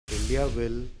India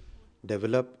will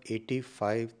develop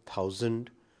 85,000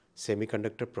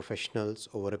 semiconductor professionals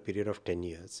over a period of 10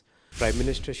 years. Prime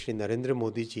Minister Shri Narendra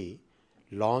Modi ji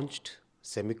launched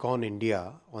Semicon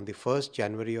India on the 1st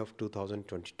January of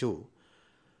 2022.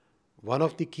 One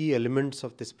of the key elements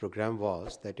of this program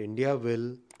was that India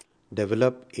will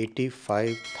develop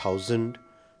 85,000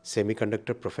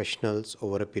 semiconductor professionals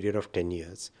over a period of 10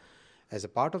 years. As a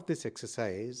part of this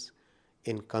exercise,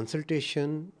 in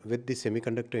consultation with the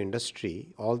semiconductor industry,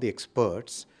 all the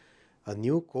experts, a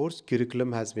new course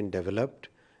curriculum has been developed,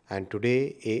 and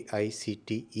today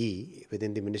AICTE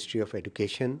within the Ministry of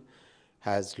Education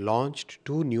has launched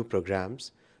two new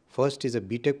programs. First is a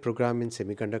BTech program in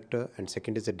semiconductor and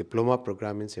second is a diploma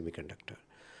program in semiconductor.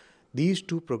 These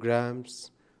two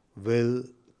programs will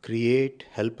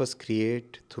help us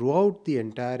create throughout the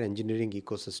entire engineering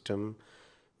ecosystem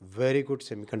very good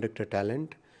semiconductor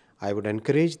talent. I would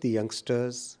encourage the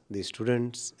youngsters, the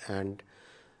students and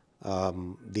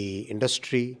the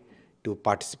industry to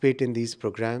participate in these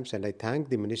programs, and I thank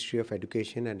the Ministry of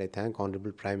Education and I thank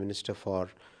Honorable Prime Minister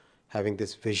for having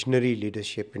this visionary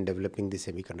leadership in developing the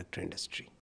semiconductor industry.